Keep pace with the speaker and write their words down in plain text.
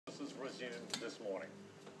resumed this morning.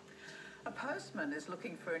 A postman is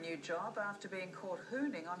looking for a new job after being caught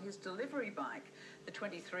hooning on his delivery bike. The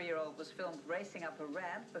 23-year-old was filmed racing up a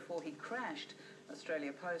ramp before he crashed.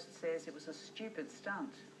 Australia Post says it was a stupid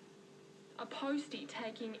stunt. A postie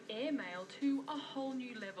taking airmail to a whole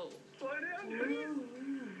new level. Slow down, please.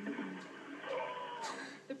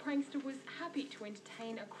 The prankster was happy to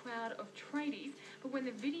entertain a crowd of tradies, but when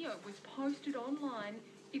the video was posted online,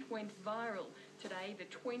 it went viral. Today, the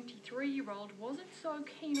 23-year-old wasn't so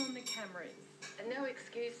keen on the cameras. And no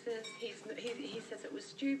excuses. He says it was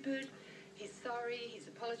stupid. He's sorry. He's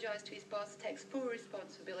apologised to his boss. Takes full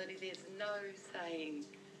responsibility. There's no saying,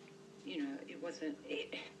 it wasn't.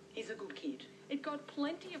 He's a good kid. It got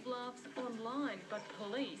plenty of laughs online, but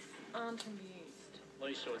police aren't amused.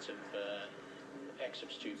 These sorts of acts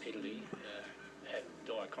of stupidity have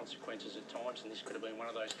dire consequences at times, and this could have been one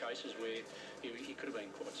of those cases where he could have been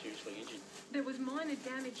quite seriously injured. There was minor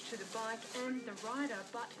damage to the bike and the rider,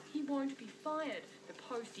 but he won't be fired. The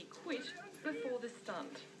postie quit before the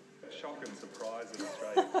stunt. Shock and surprise at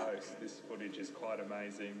Australia Post. This footage is quite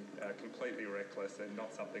amazing, completely reckless and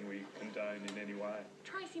not something we condone in any way.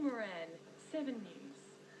 Tracy Moran, 7 News.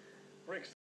 Rick